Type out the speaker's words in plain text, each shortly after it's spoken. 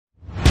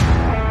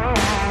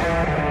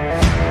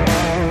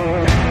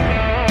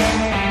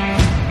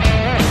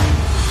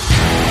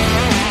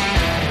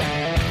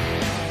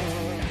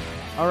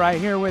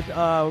Here with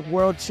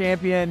world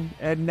champion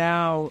and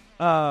now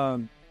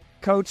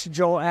Coach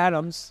Joel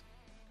Adams.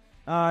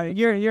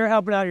 You're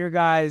helping out your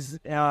guys.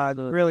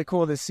 Really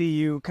cool to see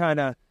you kind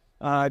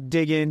of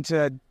dig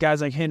into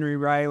guys like Henry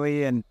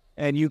Riley and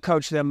you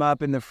coach them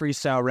up in the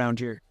freestyle round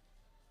here.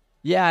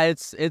 Yeah,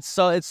 it's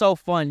so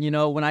fun,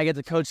 when I get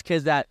to coach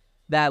kids that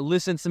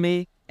listen to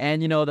me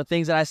and, the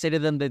things that I say to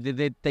them,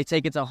 they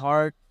take it to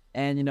heart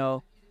and,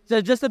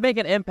 so just to make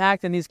an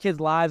impact in these kids'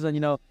 lives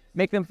and,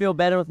 make them feel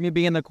better with me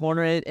being in the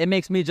corner. It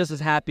makes me just as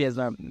happy as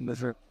them.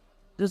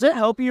 Does it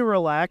help you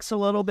relax a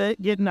little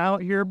bit getting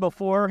out here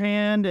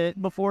beforehand,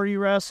 before you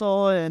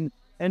wrestle and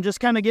just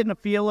kind of getting a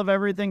feel of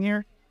everything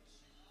here?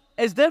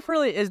 It's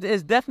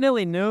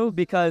definitely new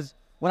because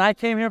when I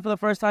came here for the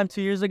first time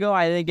 2 years ago,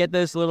 I didn't get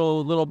this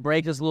little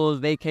break, this little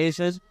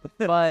vacation.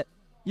 But,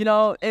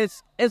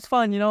 it's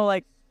fun,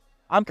 like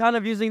I'm kind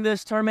of using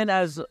this tournament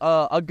as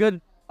a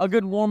good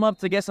warm-up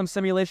to get some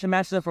simulation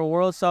matches in for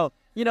Worlds. So,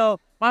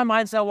 my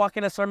mindset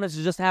walking into tournaments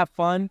is just have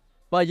fun,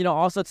 but,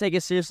 also take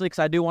it seriously because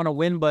I do want to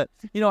win. But,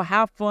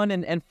 have fun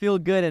and feel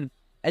good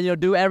and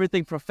do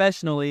everything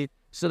professionally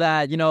so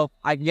that,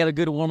 I can get a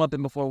good warm-up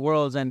in before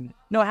Worlds. And,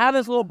 have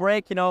this little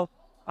break,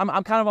 I'm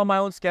kind of on my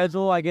own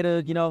schedule. I get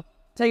to,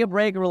 take a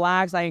break,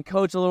 relax. I can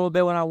coach a little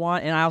bit when I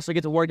want, and I also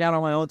get to work out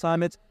on my own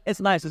time. It's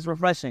nice. It's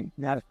refreshing.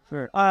 Yeah,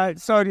 sure.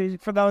 So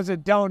for those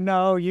that don't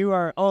know, you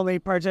are only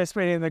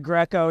participating in the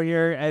Greco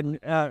here, and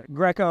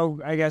Greco,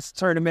 I guess,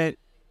 tournament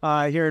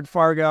here in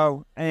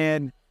Fargo,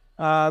 and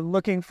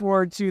looking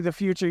forward to the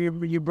future.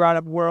 You brought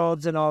up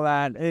Worlds and all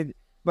that,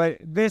 but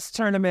this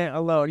tournament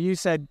alone, you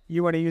said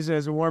you want to use it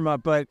as a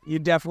warm-up, but you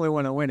definitely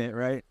want to win it,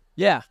 right?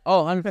 Yeah.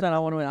 Oh, 100%. I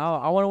want to win.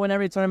 I want to win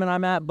every tournament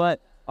I'm at,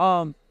 but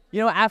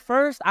at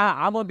first,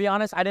 I'm going to be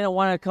honest, I didn't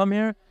want to come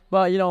here,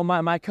 but,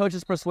 my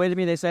coaches persuaded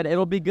me. They said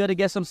it'll be good to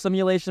get some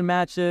simulation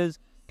matches,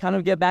 kind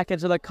of get back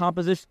into the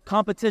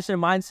competition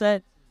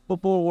mindset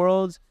before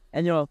Worlds,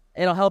 and,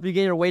 it'll help you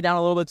get your weight down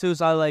a little bit too.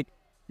 So I was like,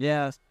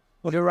 yeah,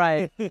 you're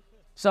right.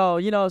 So,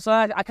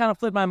 I kind of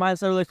flipped my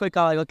mindset really quick.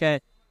 I was like,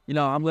 okay,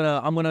 I'm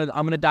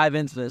gonna dive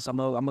into this. I'm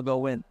gonna go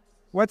win.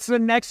 What's the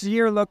next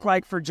year look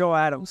like for Joel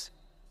Adams?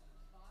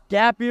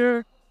 Gap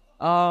year,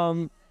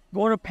 going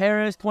to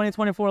Paris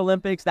 2024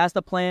 Olympics, that's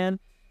the plan.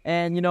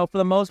 And, for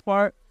the most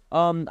part,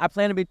 I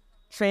plan to be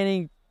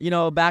training,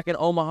 back in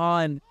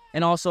Omaha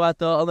and also at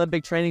the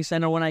Olympic Training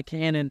Center when I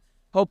can. And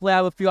hopefully I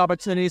have a few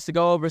opportunities to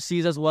go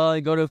overseas as well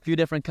and go to a few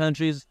different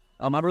countries.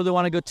 I really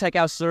want to go check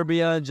out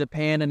Serbia,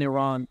 Japan, and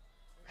Iran.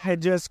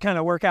 And just kind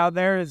of work out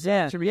there?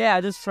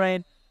 Yeah, just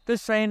train,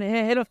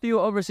 hit a few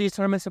overseas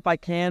tournaments if I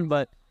can.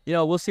 But,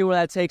 we'll see where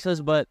that takes us.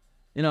 But,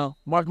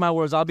 mark my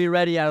words, I'll be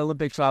ready at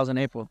Olympic trials in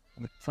April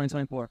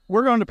 2024.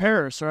 We're going to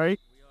Paris, right?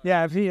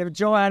 Yeah, if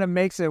Joel Adams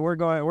makes it,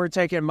 we're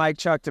taking Mike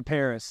Chuck to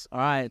Paris. All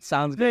right,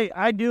 sounds good. Hey,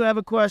 I do have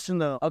a question,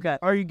 though. Okay.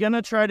 Are you going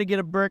to try to get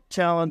a brick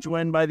challenge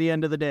win by the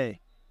end of the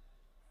day?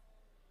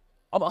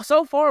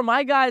 So far,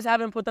 my guys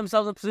haven't put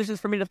themselves in positions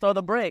for me to throw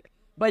the brick.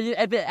 But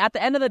at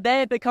the end of the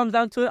day, if it comes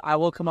down to it, I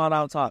will come out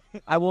on top.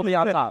 I will be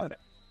on top.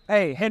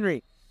 Hey,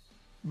 Henry,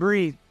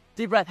 breathe.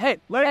 Deep breath. Hey.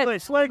 Leg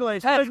lace.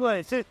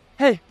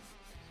 Hey.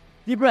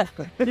 Deep breath.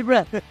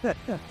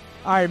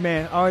 All right,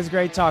 man. Always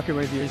great talking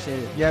with you.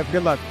 Appreciate it. Yeah,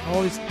 good luck.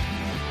 Always. A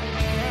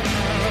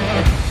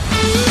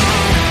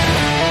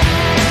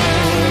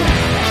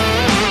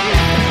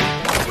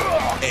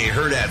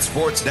Hurrdat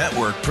Sports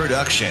Network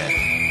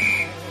production.